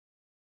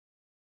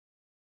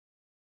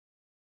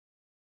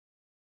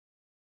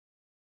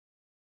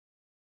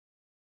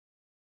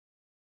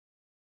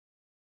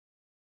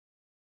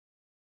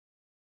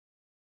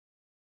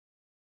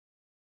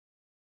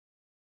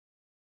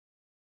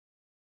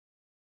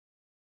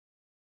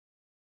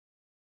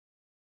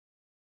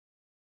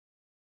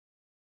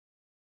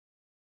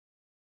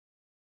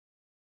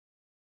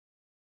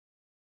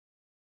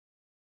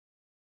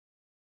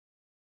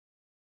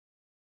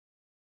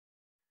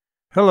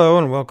Hello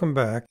and welcome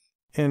back.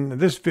 In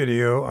this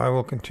video, I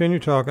will continue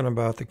talking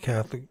about the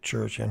Catholic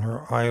Church and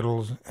her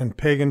idols and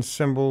pagan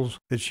symbols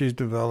that she's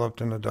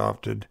developed and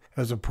adopted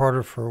as a part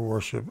of her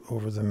worship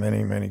over the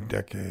many, many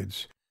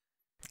decades.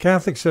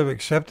 Catholics have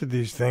accepted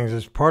these things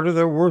as part of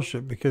their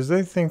worship because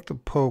they think the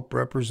Pope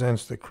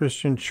represents the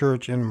Christian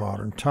Church in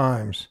modern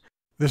times.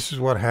 This is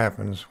what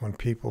happens when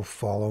people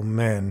follow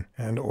men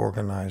and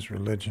organized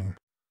religion.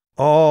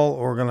 All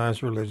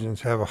organized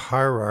religions have a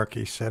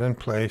hierarchy set in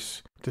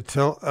place to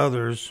tell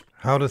others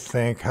how to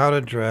think, how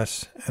to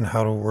dress, and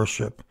how to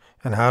worship,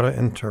 and how to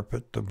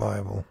interpret the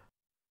Bible.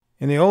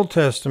 In the Old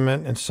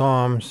Testament, in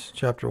Psalms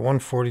chapter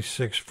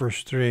 146,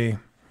 verse 3,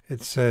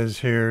 it says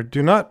here,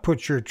 "Do not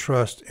put your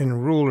trust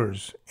in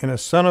rulers, in a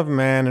son of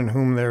man in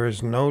whom there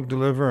is no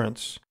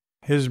deliverance.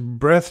 His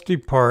breath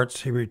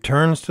departs, he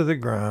returns to the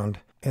ground,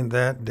 and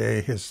that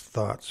day his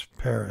thoughts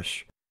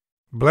perish.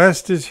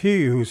 Blessed is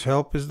he whose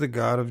help is the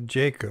God of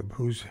Jacob,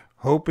 whose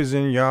hope is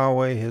in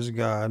Yahweh his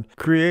God,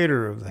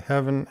 creator of the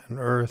heaven and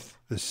earth,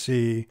 the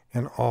sea,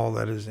 and all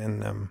that is in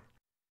them."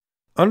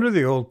 Under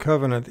the Old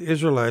Covenant, the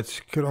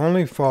Israelites could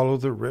only follow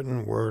the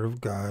written word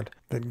of God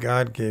that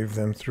God gave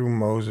them through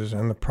Moses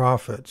and the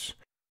prophets.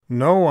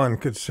 No one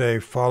could say,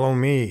 "Follow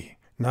me,"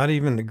 not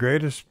even the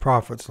greatest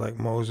prophets like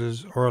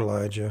Moses or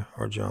Elijah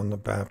or John the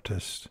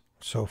Baptist,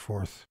 so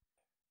forth.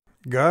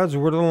 God's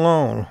word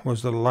alone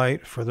was the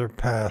light for their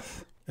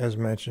path, as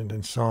mentioned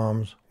in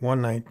Psalms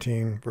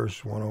 119,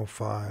 verse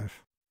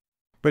 105.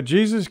 But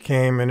Jesus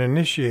came and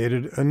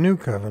initiated a new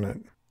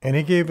covenant, and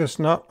he gave us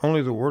not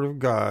only the word of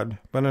God,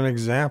 but an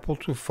example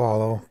to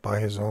follow by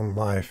his own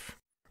life.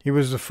 He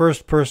was the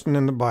first person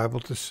in the Bible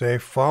to say,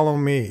 "Follow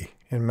me,"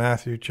 in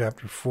Matthew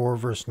chapter 4,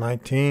 verse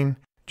 19,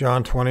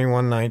 John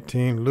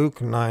 21:19,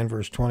 Luke 9,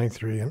 verse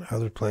 23, and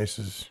other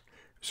places.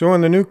 So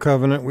in the New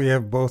Covenant, we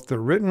have both the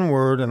written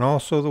word and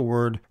also the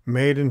word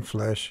made in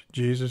flesh,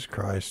 Jesus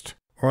Christ,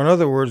 or in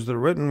other words, the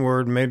written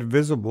word made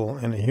visible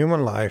in a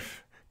human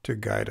life to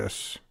guide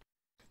us.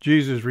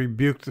 Jesus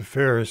rebuked the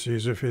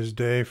Pharisees of his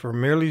day for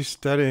merely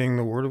studying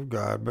the word of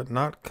God, but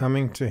not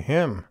coming to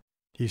him.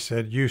 He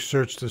said, "You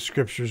search the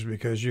scriptures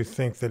because you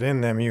think that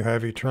in them you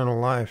have eternal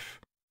life.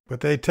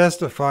 But they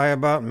testify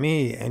about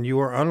me, and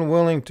you are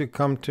unwilling to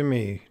come to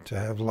me to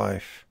have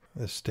life,"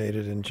 as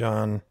stated in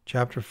John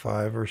chapter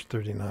 5, verse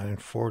 39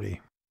 and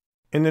 40.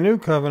 In the New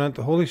Covenant,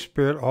 the Holy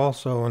Spirit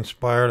also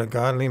inspired a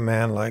godly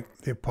man like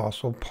the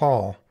Apostle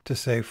Paul to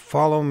say,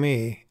 "Follow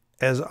me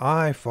as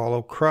I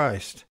follow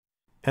Christ."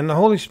 And the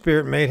Holy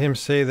Spirit made him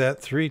say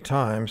that 3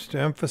 times to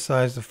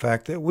emphasize the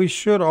fact that we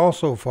should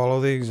also follow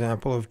the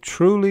example of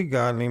truly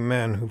godly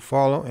men who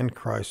follow in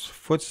Christ's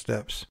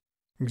footsteps.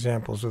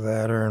 Examples of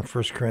that are in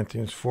 1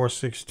 Corinthians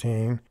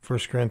 4:16,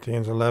 1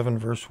 Corinthians 11,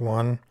 verse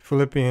 1,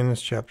 Philippians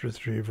chapter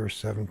 3, verse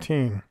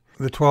 17.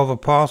 The 12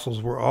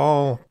 apostles were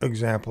all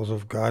examples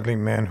of godly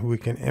men who we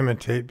can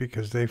imitate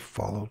because they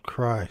followed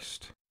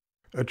Christ.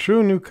 A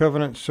true New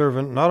Covenant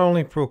servant not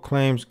only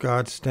proclaims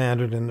God's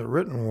standard in the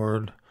written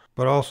word,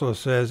 but also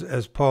says,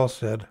 as Paul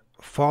said,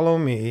 "Follow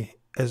me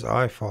as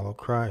I follow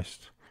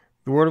Christ."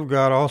 The Word of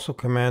God also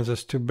commands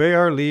us to obey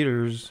our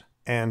leaders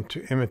and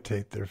to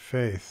imitate their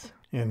faith.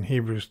 In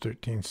Hebrews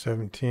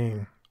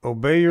 13:17,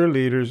 "Obey your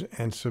leaders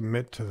and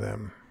submit to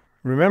them."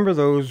 Remember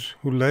those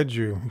who led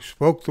you, who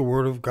spoke the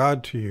word of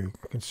God to you.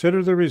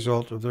 Consider the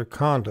result of their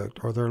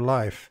conduct or their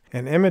life,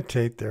 and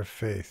imitate their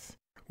faith.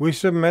 We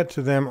submit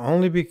to them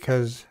only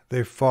because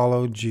they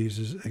follow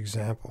Jesus'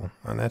 example,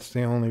 and that's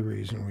the only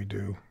reason we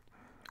do.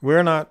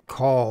 We're not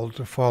called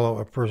to follow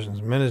a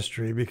person's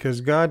ministry because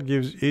God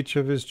gives each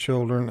of his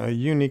children a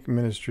unique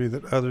ministry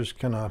that others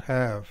cannot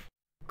have.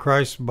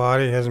 Christ's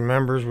body has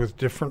members with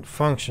different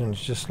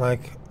functions, just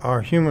like our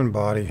human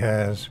body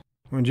has.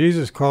 When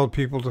Jesus called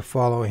people to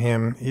follow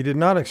him, he did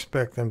not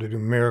expect them to do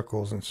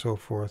miracles and so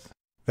forth.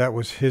 That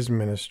was his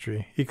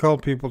ministry. He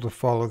called people to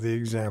follow the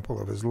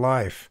example of his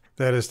life,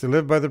 that is, to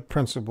live by the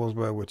principles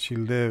by which he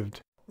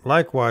lived.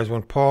 Likewise,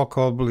 when Paul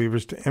called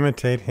believers to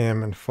imitate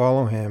him and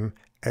follow him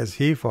as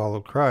he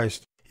followed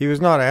Christ, he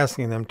was not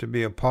asking them to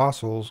be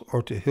apostles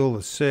or to heal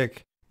the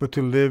sick, but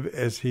to live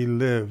as he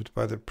lived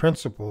by the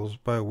principles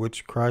by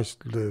which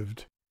Christ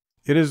lived.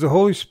 It is the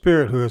Holy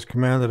Spirit who has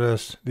commanded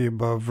us, the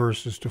above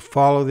verses, to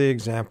follow the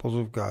examples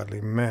of godly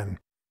men.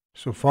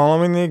 So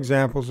following the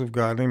examples of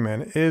godly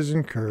men is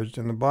encouraged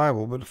in the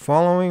Bible, but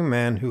following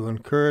men who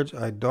encourage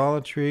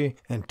idolatry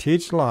and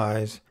teach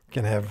lies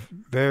can have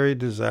very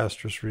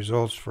disastrous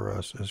results for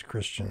us as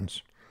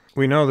Christians.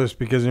 We know this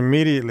because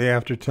immediately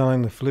after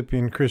telling the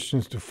Philippian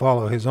Christians to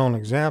follow his own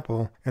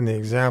example and the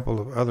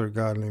example of other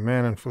godly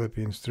men in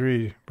Philippians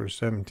 3, verse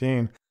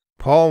 17,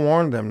 Paul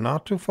warned them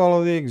not to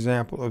follow the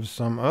example of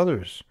some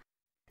others.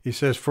 He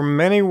says, "For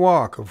many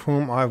walk, of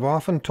whom I've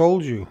often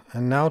told you,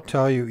 and now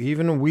tell you,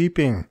 even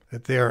weeping,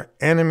 that they are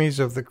enemies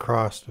of the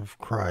cross of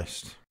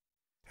Christ."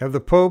 Have the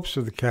popes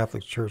of the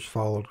Catholic Church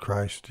followed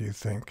Christ, do you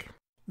think?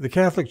 The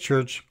Catholic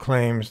Church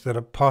claims that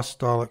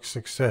apostolic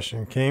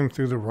succession came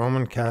through the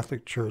Roman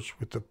Catholic Church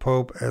with the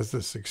Pope as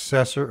the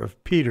successor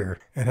of Peter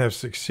and have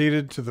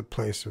succeeded to the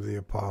place of the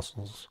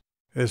apostles.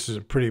 This is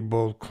a pretty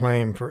bold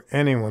claim for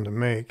anyone to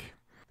make.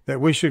 That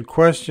we should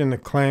question the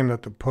claim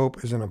that the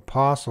Pope is an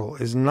apostle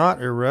is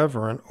not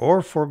irreverent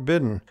or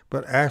forbidden,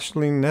 but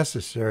actually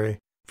necessary,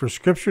 for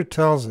Scripture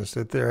tells us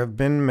that there have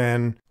been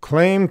men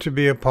claimed to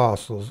be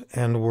apostles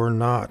and were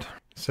not.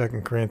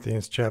 2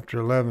 Corinthians chapter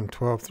 11,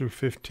 12 through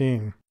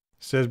 15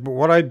 says, "But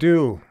what I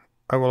do,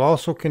 I will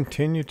also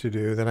continue to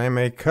do, that I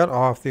may cut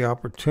off the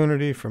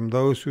opportunity from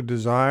those who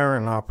desire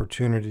an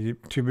opportunity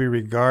to be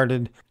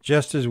regarded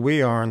just as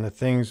we are in the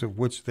things of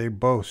which they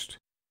boast.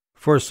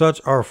 For such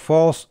are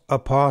false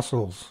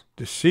apostles,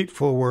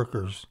 deceitful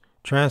workers,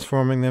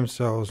 transforming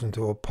themselves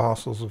into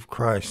apostles of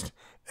Christ.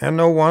 And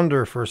no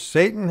wonder, for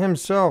Satan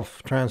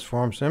himself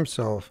transforms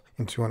himself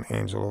into an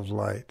angel of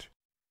light.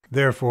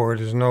 Therefore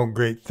it is no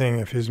great thing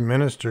if his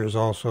ministers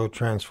also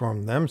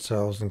transform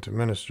themselves into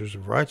ministers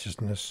of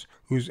righteousness,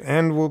 whose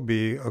end will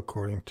be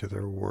according to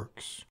their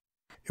works."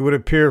 It would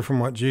appear from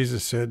what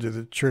Jesus said to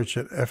the church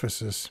at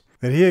Ephesus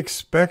that he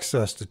expects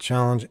us to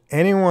challenge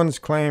anyone's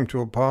claim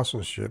to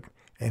apostleship,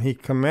 and he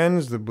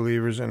commends the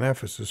believers in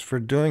Ephesus for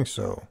doing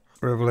so.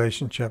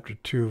 Revelation chapter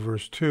 2,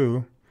 verse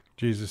 2,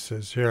 Jesus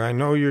says here, "I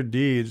know your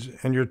deeds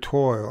and your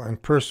toil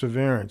and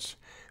perseverance,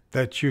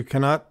 that you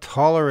cannot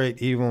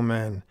tolerate evil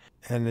men,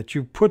 and that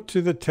you put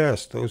to the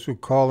test those who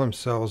call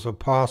themselves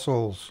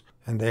apostles,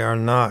 and they are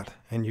not,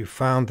 and you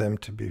found them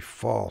to be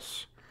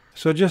false."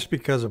 So just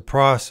because a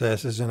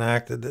process is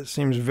enacted that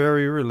seems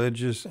very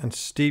religious and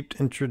steeped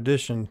in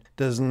tradition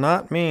does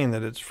not mean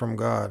that it's from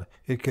God.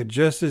 It could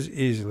just as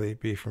easily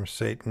be from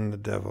Satan, the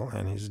devil,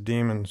 and his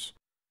demons.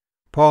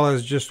 Paul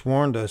has just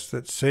warned us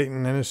that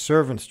Satan and his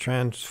servants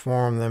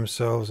transform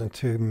themselves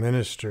into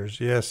ministers.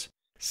 Yes,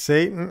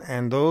 Satan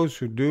and those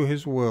who do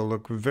his will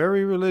look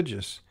very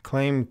religious,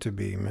 claim to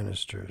be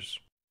ministers.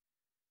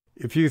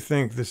 If you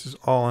think this is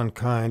all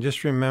unkind,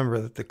 just remember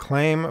that the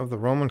claim of the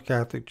Roman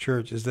Catholic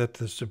Church is that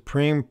the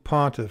Supreme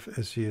Pontiff,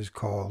 as he is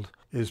called,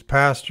 is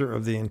pastor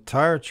of the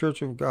entire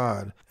Church of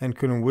God and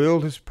can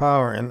wield his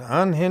power in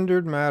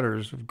unhindered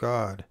matters of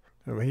God.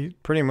 So he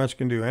pretty much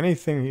can do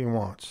anything he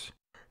wants.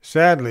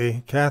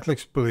 Sadly,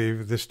 Catholics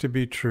believe this to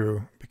be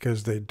true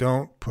because they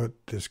don't put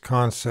this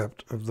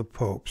concept of the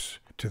popes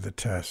to the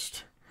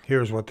test.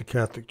 Here's what the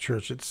Catholic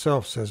Church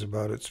itself says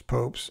about its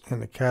popes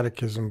in the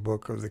Catechism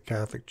book of the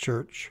Catholic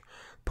Church,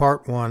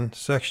 Part 1,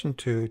 Section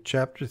 2,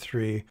 Chapter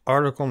 3,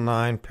 Article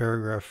 9,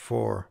 Paragraph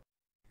 4.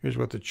 Here's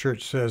what the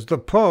Church says. "The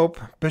Pope,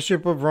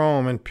 Bishop of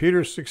Rome and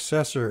Peter's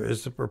successor,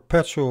 is the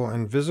perpetual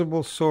and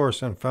visible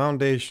source and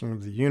foundation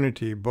of the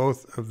unity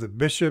both of the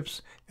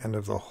bishops and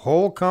of the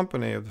whole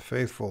company of the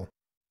faithful."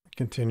 It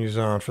continues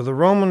on. "For the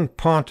Roman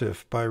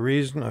Pontiff, by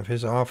reason of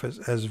his office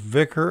as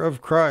Vicar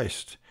of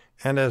Christ,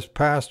 and as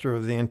pastor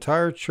of the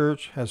entire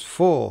Church, has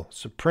full,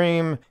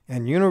 supreme,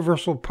 and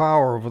universal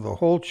power over the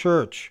whole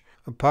Church,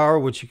 a power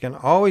which he can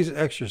always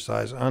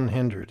exercise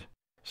unhindered."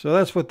 So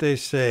that's what they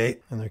say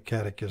in their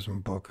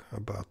catechism book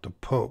about the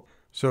Pope.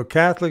 So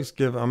Catholics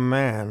give a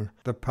man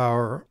the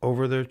power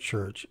over their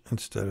church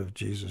instead of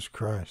Jesus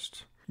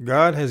Christ.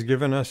 God has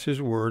given us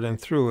his word, and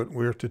through it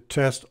we are to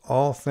test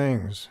all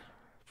things.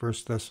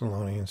 1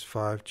 Thessalonians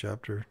 5,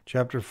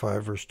 chapter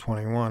 5, verse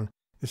 21.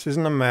 This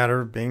isn't a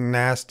matter of being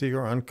nasty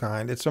or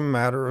unkind. It's a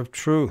matter of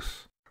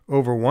truth.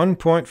 Over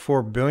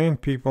 1.4 billion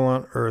people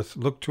on earth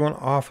look to an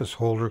office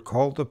holder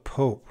called the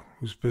Pope,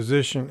 whose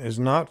position is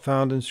not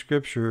found in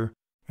Scripture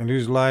and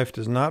whose life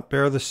does not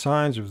bear the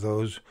signs of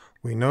those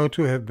we know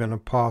to have been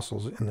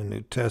apostles in the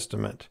New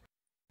Testament.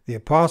 The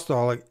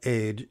apostolic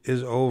age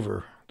is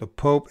over. The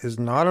Pope is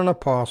not an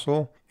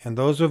apostle, and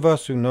those of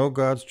us who know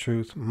God's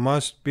truth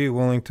must be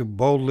willing to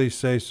boldly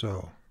say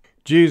so.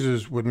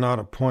 Jesus would not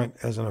appoint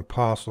as an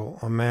apostle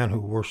a man who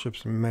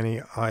worships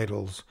many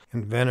idols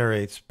and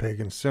venerates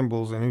pagan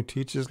symbols and who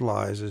teaches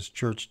lies as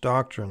church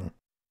doctrine.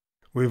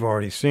 We've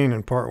already seen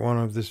in part 1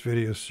 of this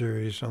video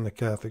series on the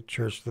Catholic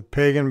Church the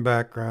pagan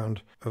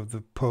background of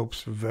the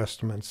Pope's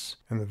vestments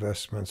and the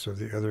vestments of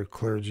the other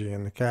clergy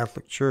in the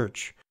Catholic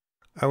Church.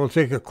 I will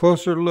take a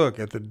closer look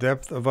at the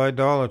depth of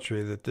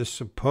idolatry that this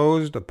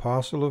supposed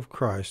apostle of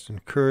Christ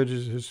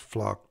encourages his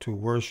flock to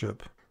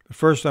worship. But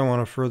first, I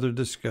want to further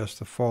discuss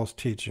the false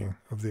teaching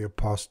of the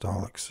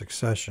apostolic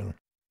succession.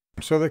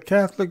 So the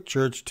Catholic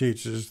Church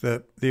teaches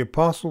that the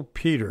Apostle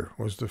Peter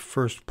was the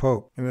first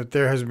pope, and that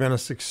there has been a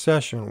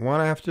succession, one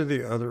after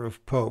the other,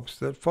 of popes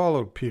that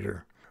followed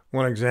Peter.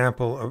 One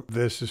example of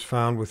this is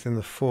found within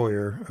the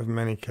foyer of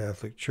many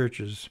Catholic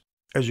churches.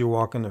 As you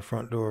walk in the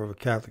front door of a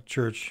Catholic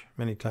church,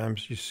 many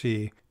times you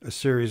see a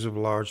series of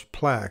large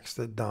plaques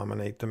that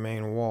dominate the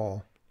main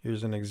wall.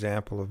 Here's an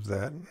example of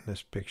that in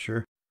this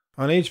picture.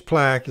 On each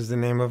plaque is the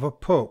name of a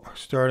pope,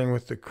 starting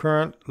with the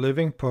current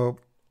living pope.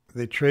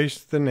 They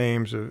traced the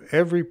names of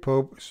every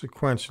pope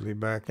sequentially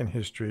back in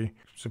history,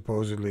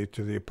 supposedly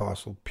to the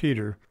Apostle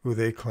Peter, who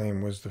they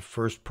claim was the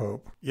first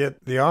pope.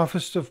 Yet the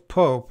office of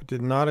pope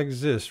did not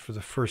exist for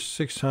the first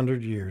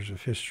 600 years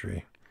of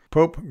history.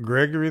 Pope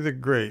Gregory the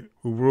Great,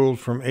 who ruled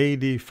from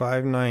AD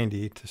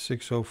 590 to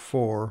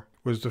 604,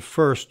 was the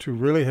first to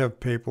really have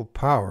papal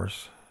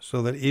powers,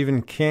 so that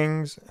even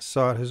kings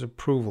sought his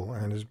approval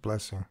and his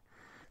blessing.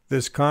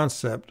 This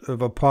concept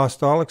of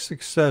apostolic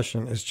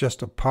succession is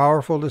just a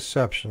powerful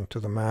deception to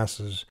the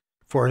masses,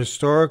 for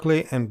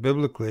historically and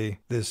biblically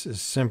this is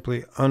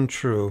simply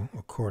untrue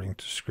according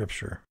to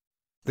Scripture.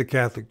 The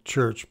Catholic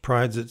Church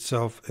prides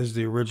itself as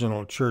the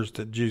original church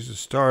that Jesus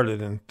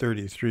started in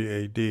 33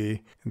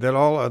 A.D., and that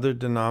all other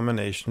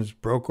denominations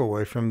broke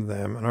away from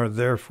them and are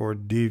therefore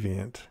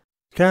deviant.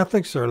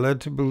 Catholics are led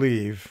to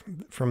believe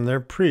from their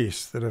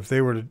priests that if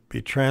they were to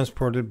be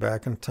transported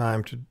back in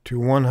time to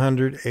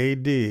 100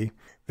 A.D.,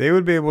 they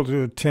would be able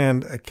to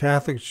attend a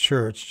Catholic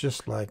church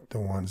just like the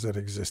ones that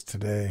exist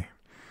today.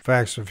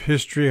 Facts of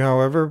history,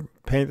 however,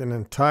 paint an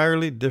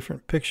entirely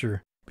different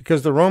picture,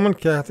 because the Roman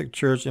Catholic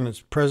Church in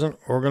its present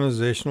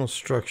organizational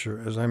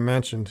structure, as I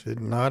mentioned, did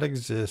not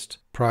exist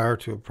prior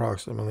to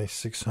approximately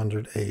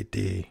 600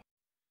 AD.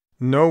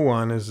 No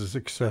one is a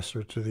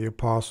successor to the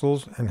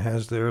apostles and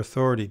has their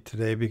authority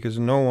today because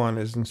no one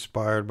is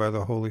inspired by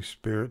the Holy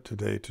Spirit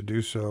today to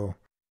do so.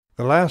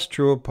 The last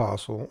true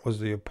apostle was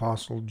the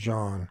Apostle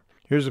John.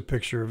 Here's a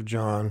picture of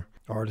John,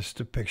 artist's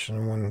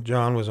depiction, when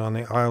John was on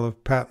the Isle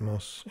of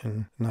Patmos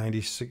in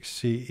 96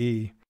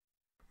 CE.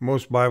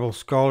 Most Bible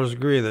scholars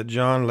agree that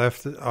John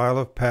left the Isle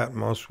of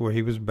Patmos where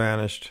he was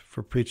banished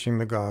for preaching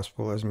the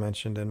gospel as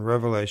mentioned in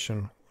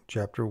Revelation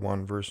chapter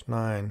 1 verse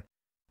 9.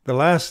 The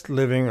last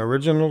living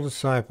original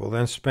disciple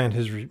then spent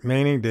his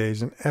remaining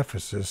days in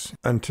Ephesus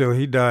until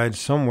he died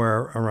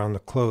somewhere around the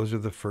close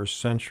of the 1st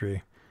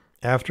century.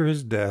 After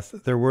his death,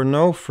 there were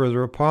no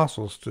further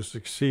apostles to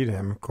succeed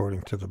him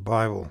according to the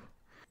Bible.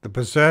 The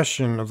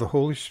possession of the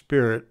Holy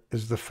Spirit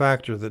is the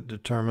factor that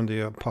determined the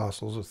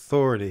apostles'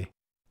 authority.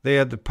 They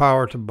had the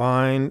power to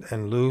bind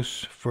and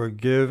loose,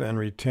 forgive and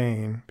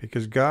retain,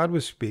 because God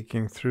was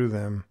speaking through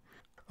them.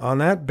 On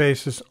that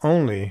basis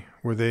only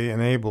were they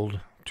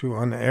enabled to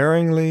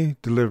unerringly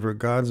deliver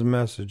God's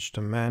message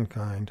to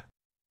mankind.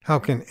 How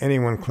can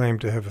anyone claim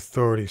to have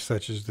authority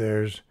such as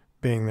theirs,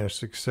 being their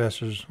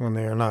successors, when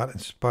they are not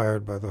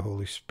inspired by the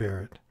Holy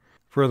Spirit?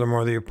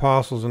 Furthermore, the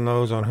apostles and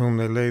those on whom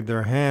they laid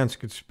their hands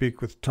could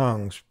speak with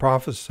tongues,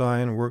 prophesy,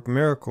 and work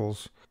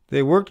miracles.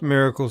 They worked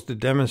miracles to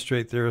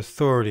demonstrate their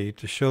authority,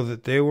 to show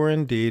that they were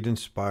indeed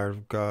inspired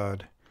of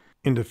God.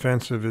 In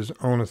defense of his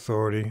own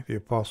authority, the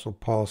Apostle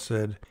Paul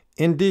said,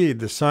 "Indeed,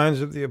 the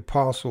signs of the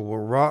apostle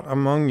were wrought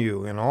among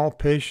you in all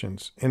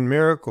patience, in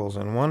miracles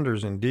and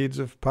wonders and deeds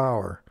of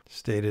power,"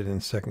 stated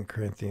in 2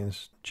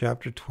 Corinthians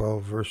chapter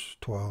 12, verse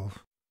 12.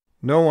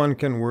 No one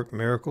can work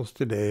miracles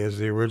today as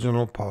the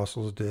original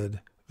apostles did.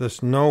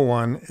 Thus no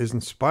one is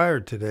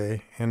inspired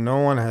today, and no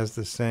one has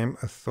the same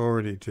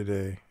authority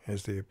today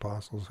as the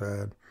apostles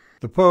had.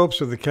 The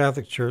popes of the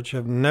Catholic Church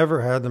have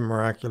never had the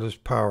miraculous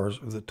powers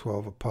of the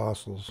 12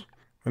 apostles.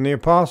 When the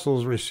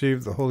apostles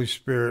received the Holy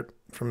Spirit,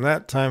 from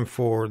that time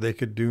forward they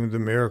could do the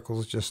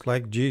miracles just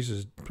like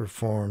Jesus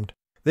performed.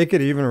 They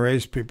could even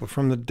raise people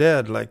from the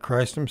dead like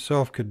Christ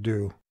himself could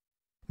do.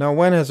 Now,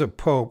 when has a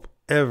pope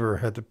ever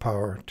had the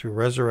power to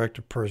resurrect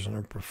a person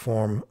or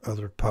perform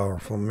other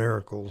powerful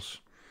miracles?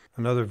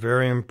 Another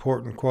very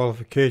important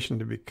qualification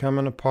to become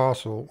an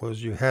apostle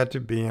was you had to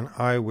be an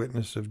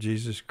eyewitness of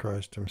Jesus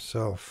Christ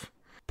himself.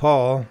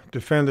 Paul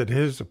defended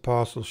his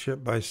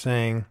apostleship by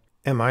saying,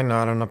 "Am I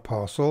not an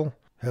apostle?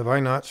 Have I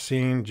not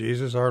seen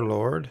Jesus our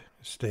Lord?"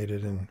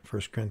 stated in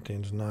 1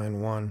 Corinthians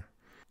 9:1.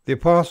 The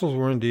apostles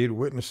were indeed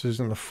witnesses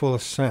in the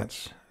fullest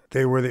sense.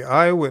 They were the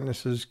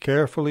eyewitnesses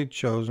carefully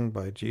chosen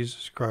by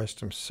Jesus Christ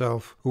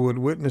himself, who would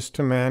witness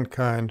to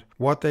mankind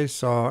what they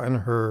saw and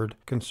heard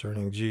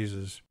concerning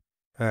Jesus.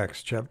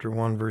 Acts chapter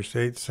 1 verse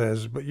 8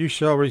 says, "But you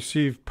shall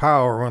receive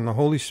power when the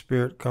Holy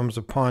Spirit comes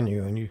upon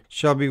you, and you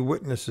shall be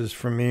witnesses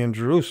for me in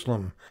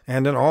Jerusalem,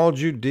 and in all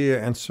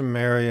Judea and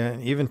Samaria,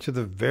 and even to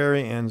the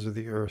very ends of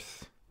the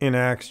earth." In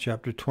Acts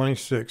chapter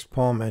 26,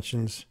 Paul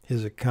mentions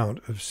his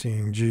account of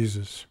seeing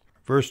Jesus.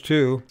 Verse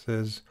 2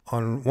 says,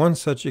 "On one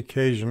such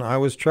occasion I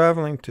was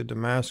traveling to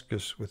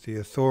Damascus with the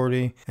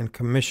authority and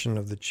commission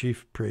of the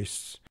chief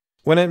priests.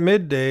 When at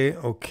midday,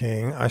 O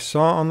king, I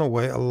saw on the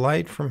way a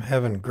light from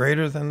heaven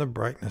greater than the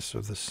brightness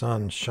of the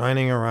sun,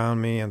 shining around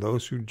me and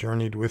those who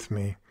journeyed with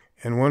me.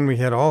 And when we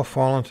had all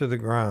fallen to the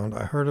ground,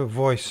 I heard a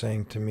voice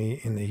saying to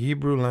me in the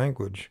Hebrew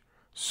language,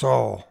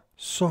 'Saul,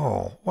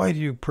 Saul, why do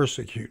you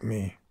persecute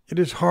me? It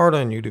is hard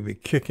on you to be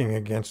kicking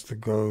against the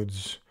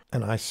goads.'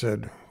 And I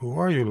said, 'Who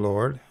are you,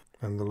 Lord?'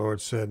 And the Lord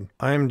said,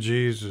 'I am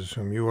Jesus,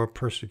 whom you are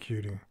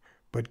persecuting.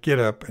 But get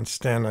up and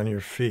stand on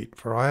your feet,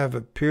 for I have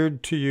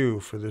appeared to you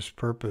for this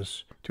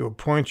purpose, to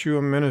appoint you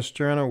a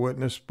minister and a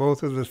witness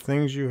both of the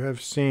things you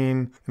have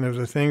seen and of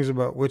the things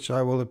about which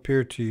I will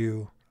appear to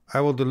you.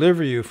 I will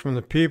deliver you from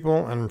the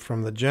people and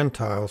from the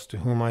Gentiles to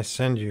whom I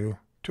send you,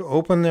 to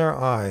open their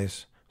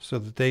eyes, so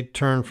that they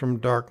turn from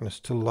darkness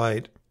to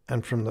light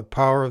and from the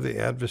power of the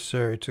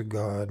adversary to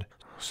God,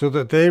 so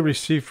that they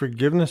receive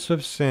forgiveness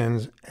of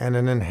sins and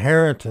an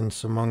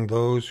inheritance among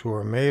those who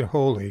are made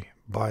holy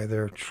by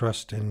their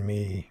trust in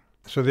me."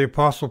 So the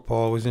Apostle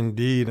Paul was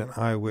indeed an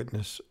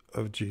eyewitness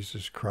of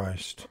Jesus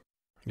Christ.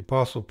 The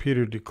Apostle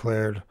Peter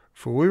declared,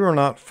 For we were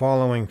not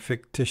following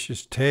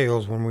fictitious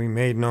tales when we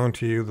made known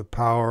to you the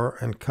power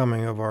and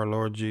coming of our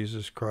Lord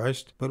Jesus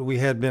Christ, but we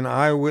had been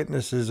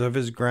eyewitnesses of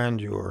his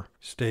grandeur,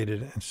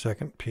 stated in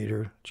 2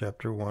 Peter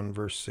chapter 1,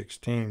 verse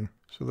 16.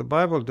 So the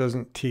Bible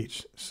doesn't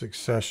teach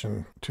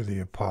succession to the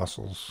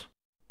apostles.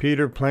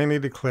 Peter plainly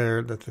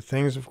declared that the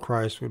things of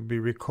Christ would be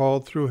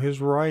recalled through his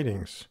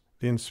writings.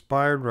 The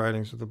inspired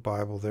writings of the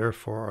Bible,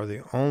 therefore, are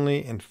the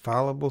only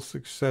infallible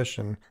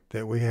succession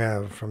that we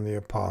have from the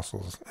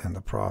apostles and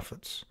the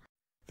prophets.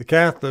 The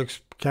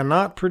Catholics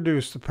cannot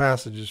produce the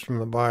passages from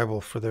the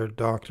Bible for their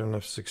doctrine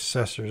of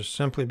successors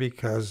simply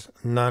because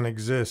none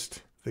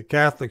exist. The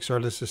Catholics are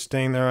to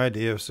sustain their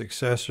idea of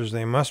successors.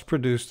 They must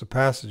produce the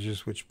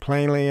passages which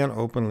plainly and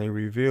openly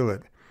reveal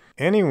it.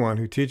 Anyone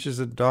who teaches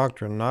a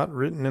doctrine not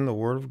written in the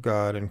Word of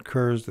God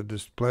incurs the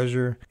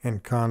displeasure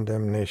and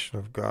condemnation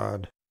of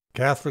God.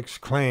 Catholics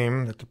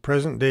claim that the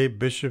present-day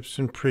bishops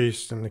and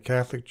priests in the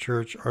Catholic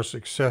Church are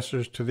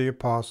successors to the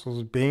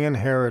apostles, being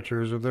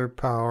inheritors of their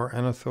power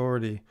and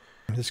authority.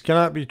 This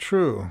cannot be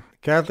true.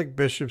 Catholic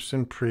bishops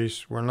and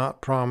priests were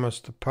not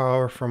promised the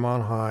power from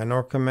on high,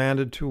 nor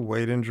commanded to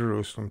wait in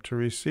Jerusalem to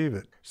receive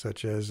it,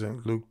 such as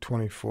in Luke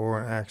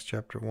 24 and Acts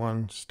chapter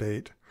 1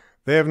 state.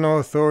 They have no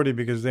authority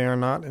because they are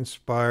not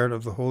inspired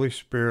of the Holy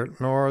Spirit,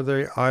 nor are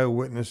they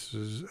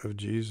eyewitnesses of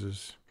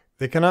Jesus.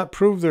 They cannot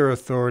prove their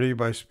authority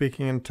by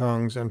speaking in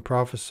tongues and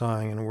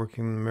prophesying and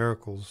working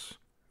miracles.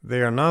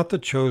 They are not the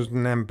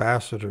chosen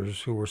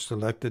ambassadors who were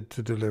selected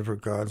to deliver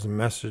God's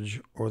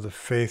message or the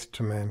faith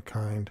to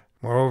mankind.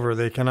 Moreover,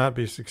 they cannot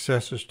be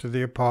successors to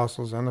the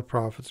apostles and the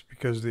prophets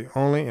because the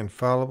only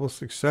infallible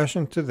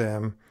succession to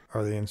them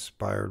are the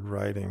inspired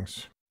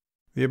writings.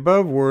 The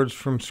above words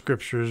from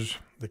scriptures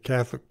the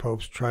Catholic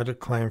popes try to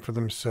claim for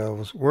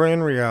themselves were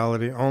in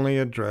reality only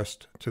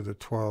addressed to the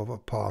 12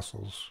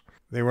 apostles.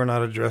 They were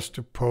not addressed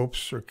to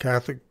popes or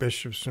Catholic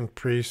bishops and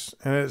priests,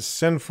 and it is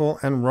sinful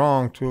and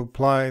wrong to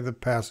apply the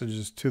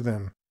passages to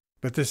them.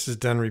 But this is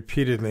done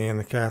repeatedly in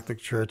the Catholic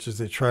Church as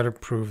they try to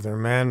prove their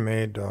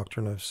man-made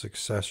doctrine of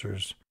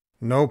successors.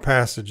 No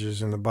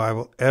passages in the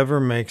Bible ever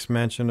makes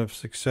mention of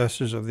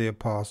successors of the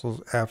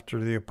apostles after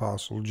the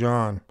Apostle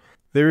John.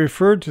 They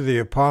referred to the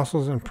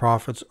apostles and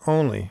prophets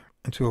only,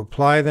 and to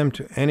apply them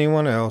to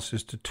anyone else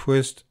is to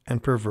twist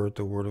and pervert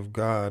the Word of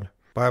God.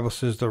 The Bible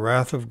says the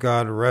wrath of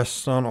God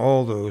rests on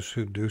all those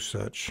who do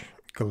such.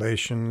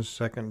 Galatians,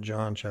 2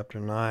 John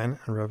chapter 9,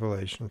 and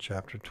Revelation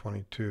chapter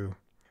 22.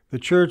 The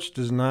Church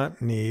does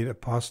not need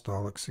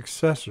apostolic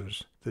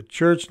successors. The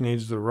Church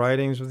needs the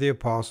writings of the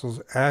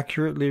apostles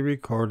accurately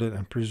recorded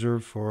and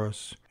preserved for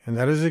us, and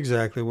that is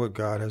exactly what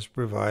God has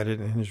provided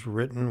in His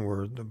written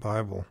Word, the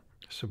Bible,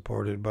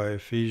 supported by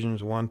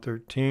Ephesians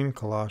 1:13,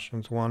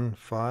 Colossians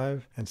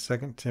 1:5, and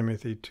 2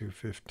 Timothy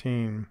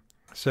 2:15.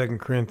 2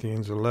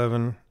 Corinthians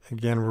 11,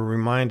 again we're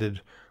reminded,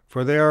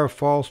 for they are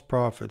false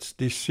prophets,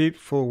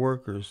 deceitful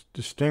workers,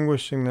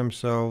 distinguishing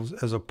themselves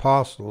as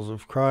apostles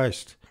of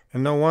Christ.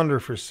 And no wonder,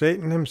 for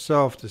Satan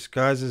himself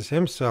disguises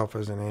himself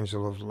as an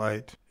angel of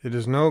light. It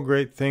is no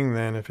great thing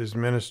then if his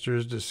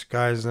ministers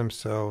disguise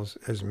themselves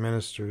as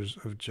ministers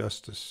of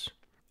justice.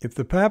 If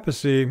the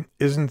papacy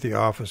isn't the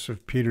office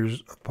of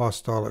Peter's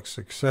apostolic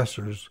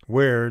successors,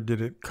 where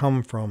did it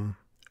come from?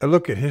 A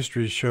look at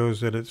history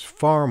shows that it's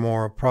far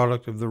more a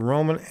product of the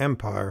Roman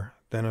Empire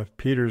than of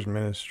Peter's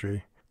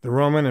ministry. The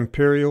Roman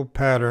imperial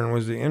pattern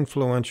was the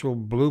influential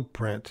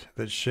blueprint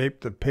that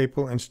shaped the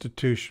papal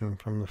institution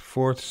from the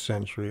 4th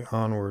century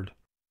onward.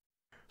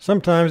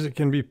 Sometimes it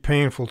can be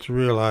painful to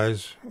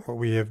realize what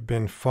we have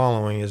been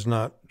following is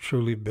not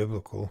truly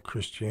biblical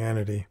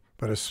Christianity,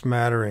 but a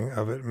smattering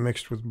of it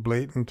mixed with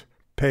blatant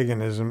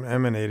paganism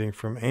emanating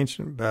from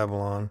ancient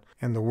Babylon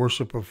and the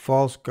worship of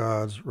false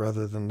gods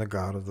rather than the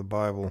God of the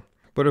Bible.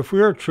 But if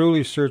we are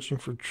truly searching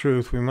for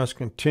truth, we must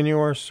continue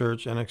our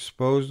search and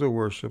expose the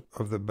worship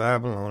of the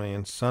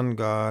Babylonian sun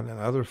god and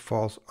other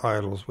false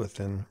idols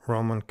within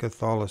Roman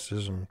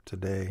Catholicism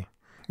today.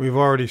 We've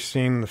already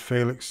seen the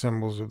phallic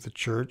symbols of the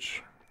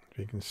Church.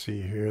 You can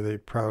see here they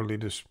proudly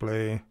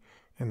display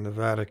in the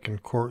Vatican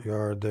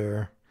courtyard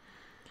there.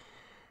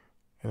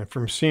 And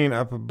from seen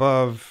up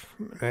above,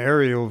 an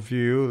aerial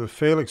view, the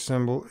phallic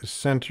symbol is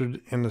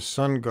centered in the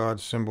sun god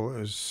symbol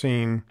as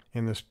seen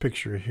in this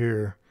picture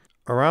here.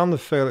 Around the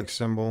phallic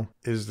symbol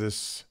is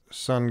this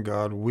sun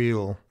god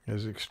wheel,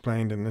 as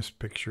explained in this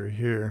picture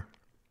here.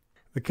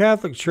 The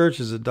Catholic Church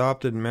has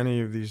adopted many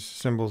of these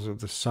symbols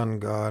of the sun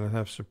god and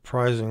have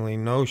surprisingly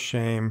no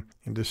shame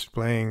in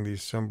displaying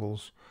these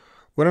symbols.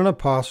 Would an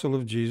apostle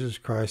of Jesus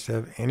Christ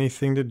have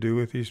anything to do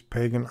with these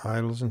pagan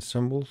idols and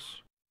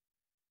symbols?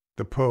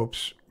 The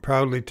popes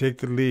proudly take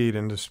the lead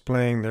in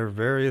displaying their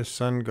various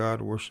sun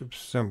god worship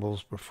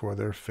symbols before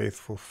their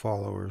faithful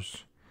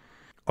followers.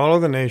 All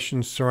of the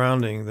nations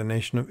surrounding the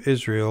nation of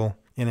Israel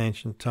in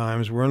ancient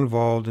times were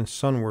involved in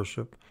sun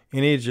worship.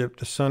 In Egypt,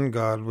 the sun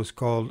god was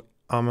called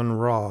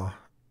Amun-Ra,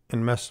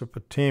 in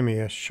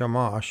Mesopotamia,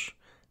 Shamash,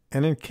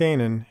 and in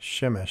Canaan,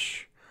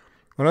 Shemesh.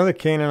 One of the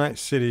Canaanite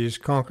cities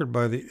conquered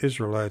by the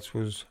Israelites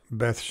was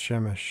Beth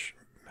Shemesh,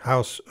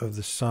 house of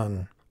the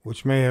sun.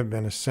 which may have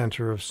been a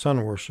center of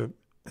sun worship,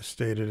 as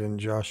stated in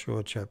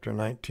Joshua chapter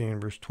 19,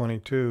 verse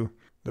 22.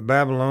 The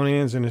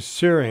Babylonians and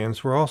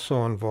Assyrians were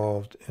also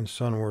involved in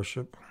sun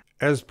worship.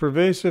 As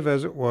pervasive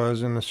as it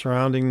was in the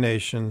surrounding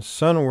nations,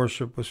 sun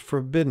worship was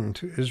forbidden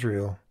to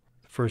Israel.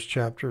 The first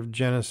chapter of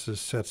Genesis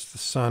sets the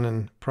sun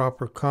in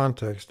proper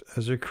context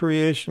as a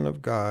creation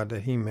of God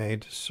that he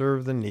made to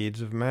serve the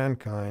needs of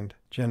mankind.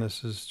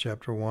 Genesis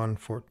chapter 1,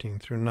 14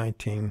 through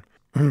 19.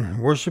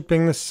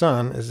 Worshipping the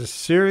sun is a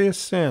serious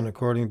sin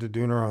according to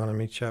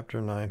Deuteronomy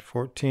chapter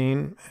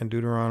 9:14 and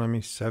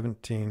Deuteronomy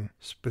 17,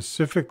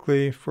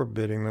 specifically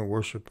forbidding the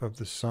worship of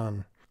the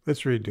sun.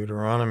 Let's read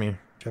Deuteronomy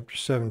chapter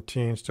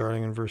 17,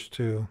 starting in verse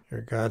 2.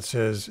 Here God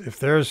says, "If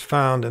there is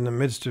found in the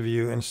midst of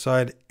you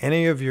inside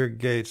any of your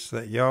gates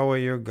that Yahweh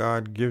your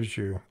God gives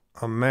you,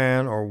 a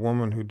man or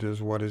woman who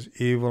does what is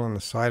evil in the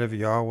sight of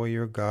Yahweh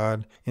your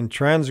God in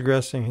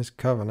transgressing his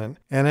covenant,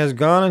 and has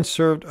gone and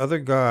served other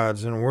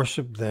gods and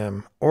worshipped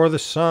them, or the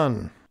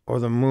sun, or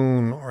the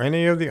moon, or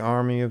any of the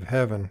army of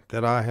heaven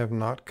that I have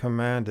not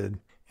commanded,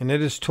 and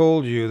it is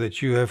told you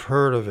that you have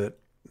heard of it,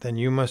 then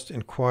you must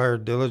inquire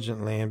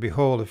diligently, and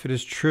behold, if it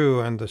is true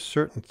and a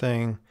certain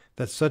thing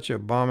that such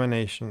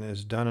abomination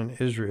is done in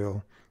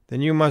Israel,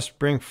 then you must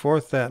bring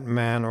forth that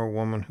man or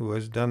woman who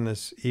has done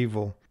this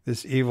evil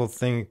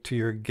thing to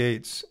your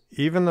gates,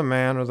 even the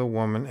man or the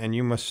woman, and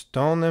you must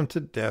stone them to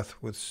death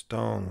with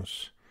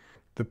stones."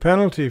 The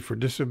penalty for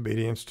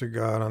disobedience to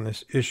God on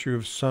this issue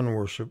of sun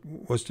worship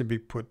was to be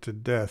put to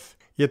death.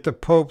 Yet the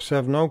popes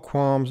have no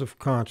qualms of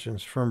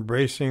conscience for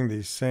embracing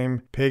these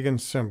same pagan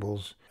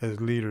symbols as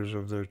leaders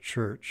of their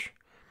church.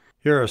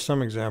 Here are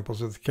some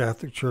examples of the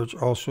Catholic Church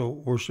also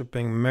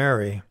worshiping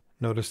Mary.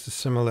 Notice the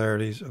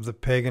similarities of the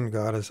pagan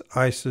goddess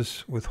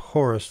Isis with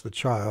Horus the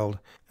child,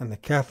 and the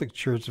Catholic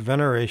Church's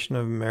veneration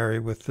of Mary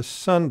with the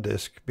sun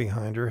disk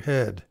behind her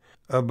head.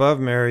 Above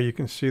Mary you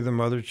can see the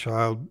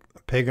mother-child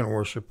pagan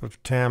worship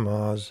of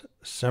Tammuz,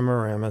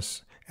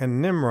 Semiramis,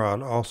 and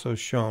Nimrod also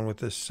shown with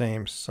this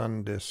same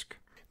sun disk.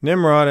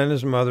 Nimrod and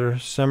his mother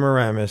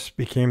Semiramis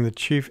became the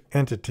chief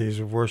entities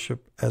of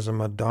worship as a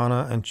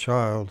Madonna and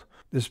child.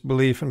 This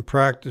belief and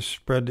practice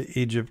spread to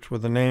Egypt, where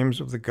the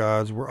names of the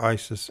gods were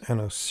Isis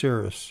and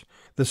Osiris.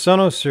 The sun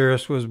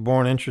Osiris was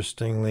born,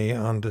 interestingly,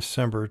 on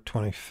December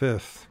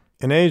 25th.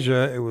 In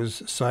Asia, it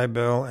was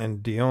Cybele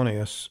and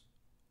Dionysus.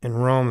 In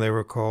Rome, they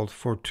were called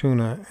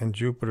Fortuna and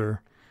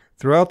Jupiter.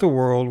 Throughout the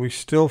world, we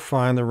still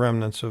find the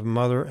remnants of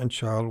mother and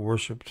child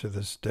worship to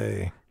this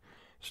day.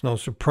 It's no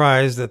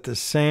surprise that the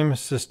same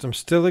system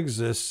still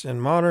exists in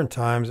modern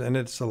times, and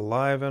it's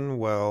alive and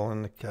well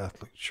in the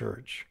Catholic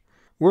Church.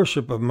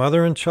 Worship of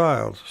mother and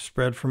child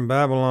spread from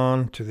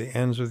Babylon to the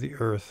ends of the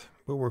earth,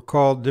 but were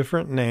called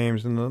different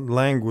names in the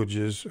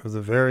languages of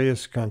the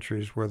various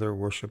countries where their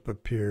worship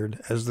appeared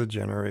as the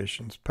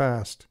generations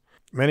passed.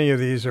 Many of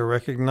these are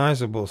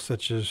recognizable,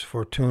 such as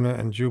Fortuna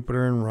and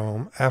Jupiter in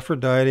Rome,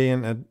 Aphrodite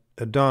and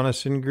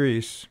Adonis in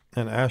Greece,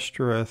 and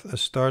Ashtoreth,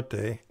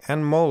 Astarte,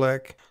 and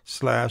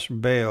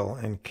Molech/Baal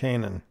in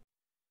Canaan.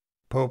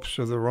 Popes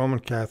of the Roman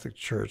Catholic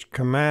Church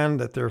command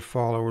that their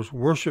followers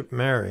worship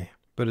Mary.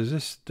 But is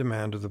this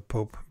demand of the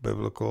Pope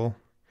biblical?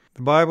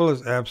 The Bible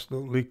is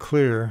absolutely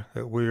clear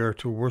that we are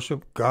to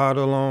worship God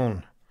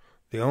alone.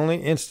 The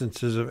only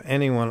instances of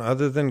anyone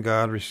other than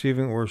God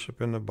receiving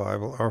worship in the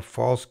Bible are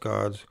false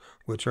gods,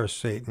 which are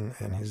Satan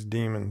and his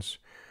demons.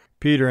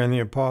 Peter and the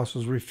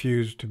apostles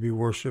refused to be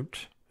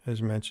worshipped,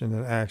 as mentioned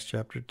in Acts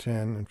chapter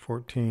 10 and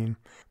 14.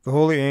 The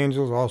holy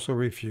angels also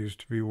refused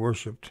to be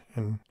worshipped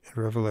in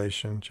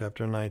Revelation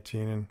chapter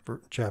 19 and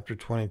chapter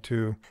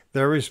 22.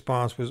 Their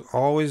response was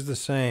always the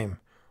same: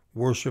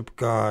 worship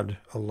God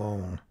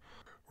alone.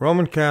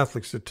 Roman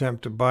Catholics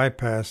attempt to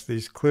bypass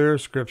these clear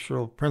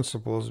scriptural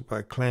principles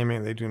by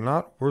claiming they do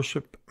not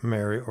worship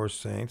Mary or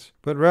saints,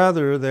 but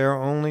rather they are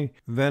only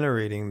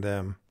venerating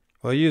them.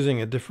 While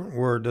using a different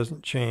word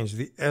doesn't change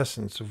the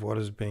essence of what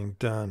is being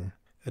done.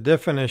 A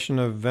definition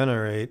of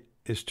venerate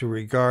is to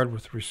regard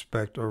with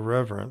respect or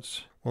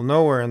reverence. Well,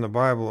 nowhere in the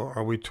Bible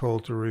are we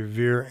told to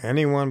revere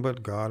anyone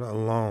but God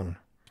alone.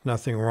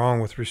 Nothing wrong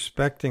with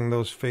respecting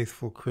those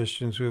faithful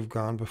Christians who have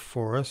gone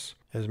before us,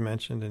 as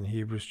mentioned in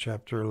Hebrews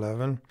chapter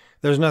 11.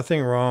 There's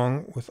nothing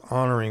wrong with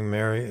honoring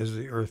Mary as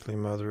the earthly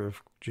mother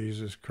of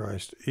Jesus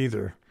Christ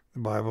either.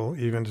 The Bible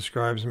even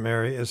describes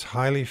Mary as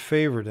highly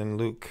favored in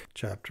Luke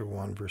chapter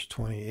 1, verse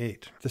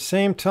 28. At the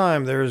same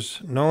time, there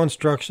is no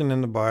instruction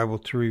in the Bible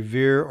to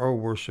revere or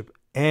worship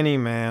any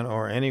man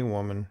or any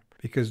woman,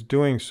 because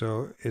doing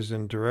so is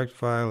in direct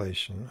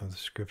violation of the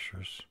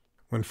Scriptures.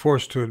 When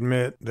forced to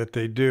admit that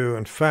they do,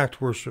 in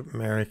fact, worship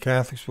Mary,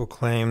 Catholics will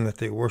claim that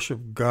they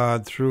worship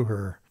God through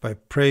her by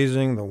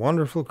praising the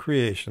wonderful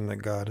creation that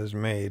God has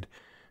made.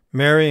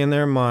 Mary, in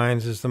their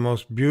minds, is the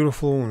most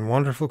beautiful and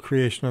wonderful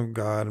creation of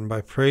God, and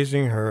by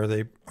praising her,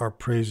 they are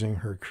praising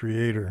her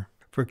Creator.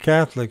 For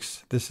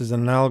Catholics, this is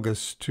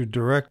analogous to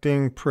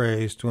directing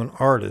praise to an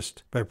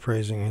artist by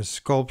praising his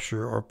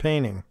sculpture or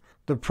painting.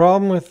 The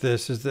problem with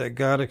this is that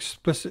God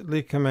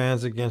explicitly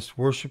commands against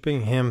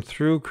worshiping Him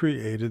through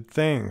created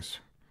things.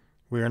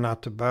 We are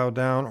not to bow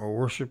down or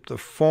worship the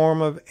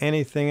form of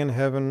anything in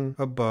heaven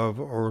above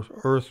or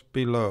earth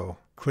below,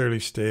 clearly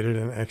stated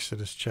in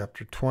Exodus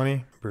chapter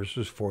 20,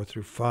 verses 4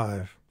 through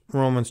 5.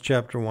 Romans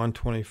chapter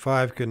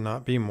 1:25 could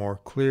not be more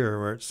clear,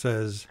 where it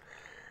says,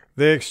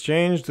 "They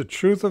exchanged the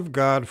truth of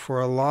God for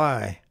a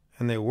lie,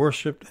 and they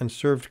worshipped and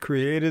served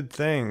created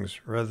things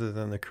rather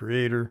than the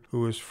Creator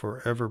who is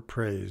forever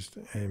praised."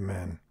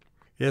 Amen.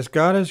 Yes,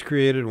 God has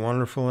created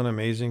wonderful and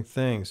amazing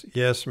things.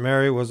 Yes,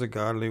 Mary was a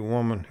godly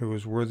woman who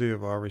was worthy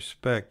of our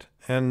respect.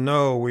 And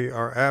no, we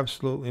are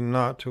absolutely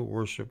not to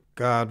worship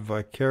God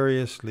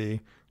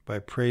vicariously by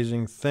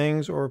praising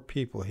things or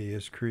people he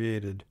has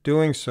created.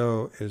 Doing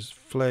so is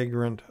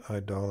flagrant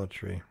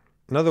idolatry.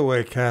 Another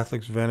way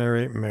Catholics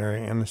venerate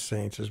Mary and the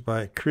saints is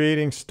by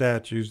creating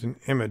statues and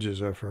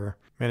images of her.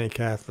 Many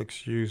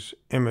Catholics use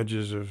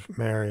images of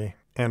Mary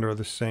and or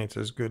the saints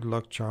as good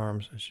luck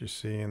charms, as you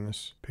see in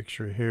this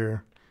picture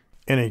here.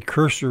 Any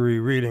cursory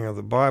reading of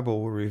the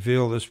Bible will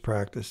reveal this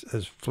practice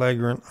as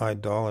flagrant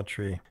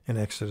idolatry in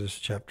Exodus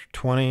chapter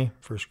 20,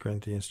 1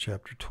 Corinthians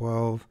chapter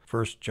 12,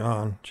 1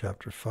 John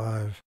chapter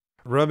 5.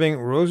 Rubbing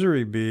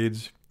rosary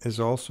beads is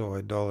also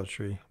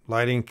idolatry.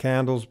 Lighting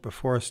candles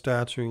before a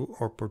statue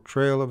or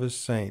portrayal of a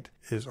saint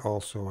is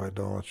also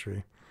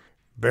idolatry.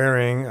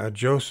 Burying a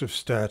Joseph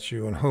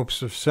statue in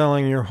hopes of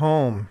selling your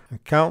home,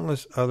 and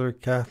countless other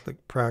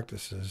Catholic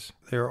practices,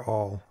 they are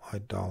all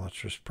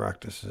idolatrous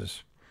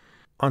practices.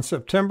 On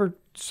September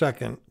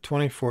 2nd,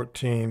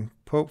 2014,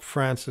 Pope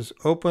Francis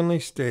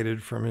openly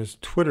stated from his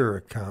Twitter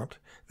account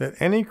that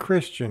any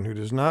Christian who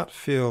does not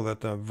feel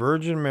that the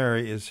Virgin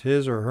Mary is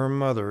his or her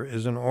mother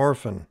is an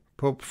orphan.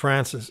 Pope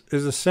Francis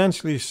is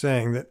essentially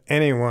saying that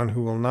anyone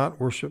who will not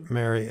worship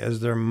Mary as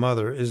their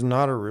mother is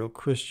not a real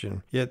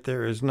Christian, yet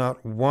there is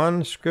not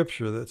one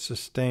scripture that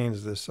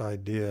sustains this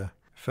idea.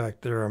 In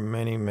fact, there are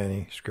many,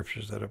 many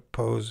scriptures that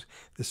oppose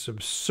this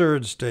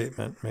absurd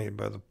statement made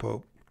by the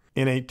Pope.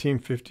 In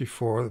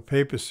 1854, the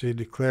papacy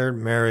declared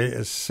Mary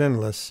as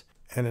sinless,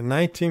 and in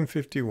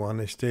 1951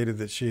 they stated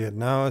that she had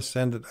now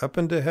ascended up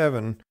into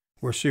heaven,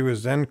 where she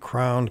was then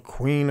crowned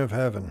Queen of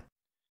Heaven.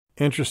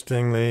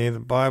 Interestingly, the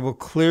Bible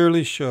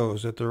clearly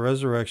shows that the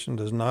resurrection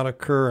does not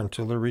occur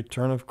until the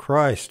return of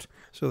Christ,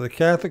 so the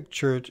Catholic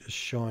Church is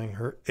showing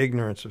her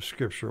ignorance of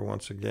Scripture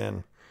once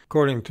again.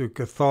 According to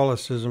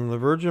Catholicism, the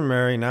Virgin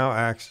Mary now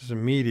acts as a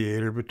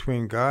mediator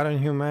between God and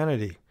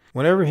humanity.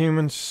 Whenever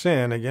humans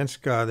sin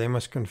against God, they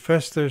must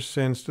confess their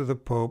sins to the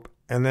Pope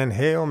and then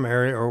Hail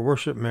Mary or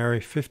worship Mary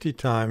 50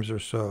 times or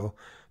so,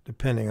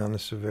 depending on the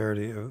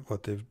severity of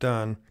what they've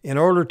done, in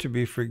order to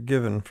be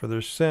forgiven for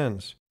their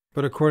sins.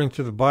 But according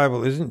to the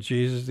Bible, isn't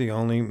Jesus the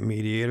only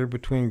mediator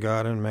between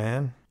God and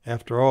man?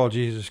 After all,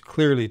 Jesus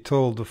clearly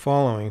told the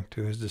following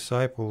to his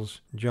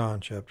disciples, John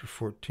chapter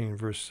 14,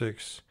 verse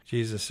 6.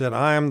 Jesus said,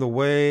 "I am the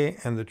way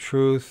and the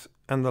truth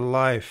and the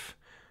life.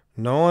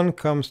 No one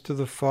comes to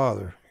the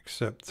Father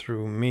except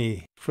through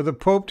me." For the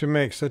Pope to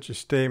make such a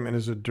statement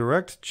is a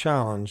direct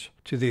challenge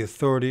to the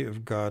authority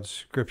of God's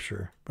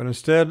Scripture. But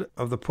instead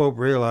of the Pope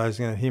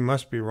realizing that he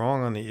must be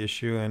wrong on the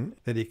issue and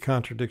that he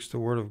contradicts the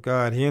Word of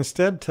God, he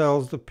instead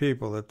tells the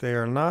people that they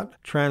are not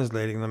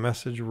translating the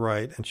message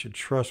right and should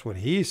trust what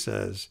he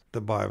says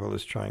the Bible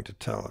is trying to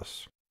tell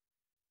us.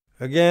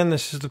 Again,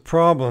 this is the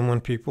problem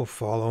when people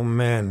follow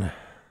men.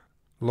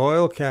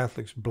 Loyal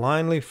Catholics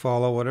blindly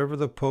follow whatever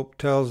the Pope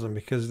tells them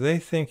because they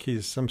think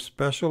he's some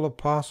special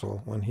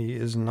apostle when he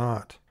is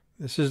not.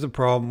 This is the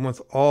problem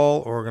with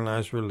all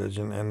organized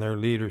religion and their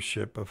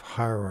leadership of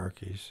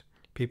hierarchies.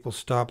 People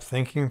stop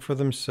thinking for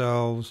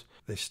themselves,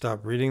 they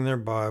stop reading their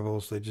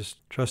Bibles, they just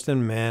trust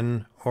in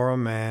men or a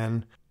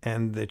man,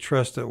 and they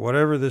trust that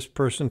whatever this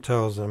person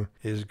tells them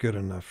is good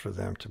enough for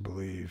them to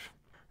believe.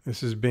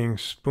 This is being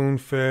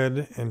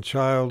spoon-fed and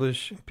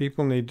childish.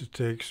 People need to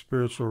take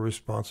spiritual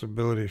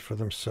responsibility for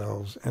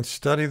themselves and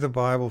study the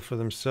Bible for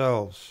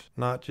themselves,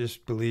 not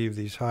just believe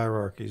these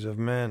hierarchies of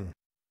men.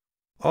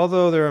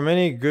 Although there are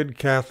many good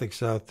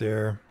Catholics out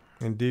there,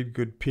 indeed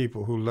good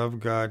people who love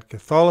God,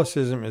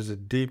 Catholicism is a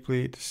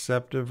deeply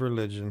deceptive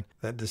religion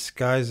that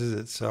disguises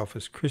itself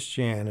as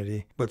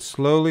Christianity, but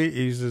slowly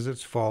eases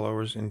its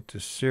followers into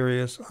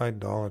serious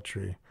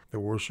idolatry,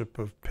 the worship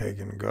of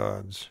pagan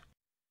gods.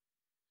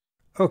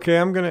 Okay,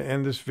 I'm going to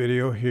end this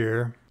video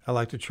here. I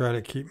like to try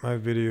to keep my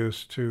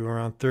videos to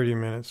around 30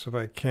 minutes if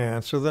I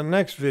can. So the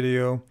next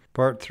video,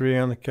 part 3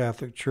 on the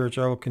Catholic Church,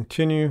 I will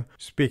continue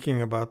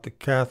speaking about the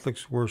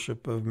Catholics'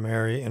 worship of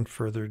Mary in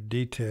further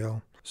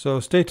detail. So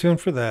stay tuned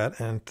for that,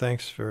 and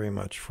thanks very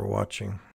much for watching.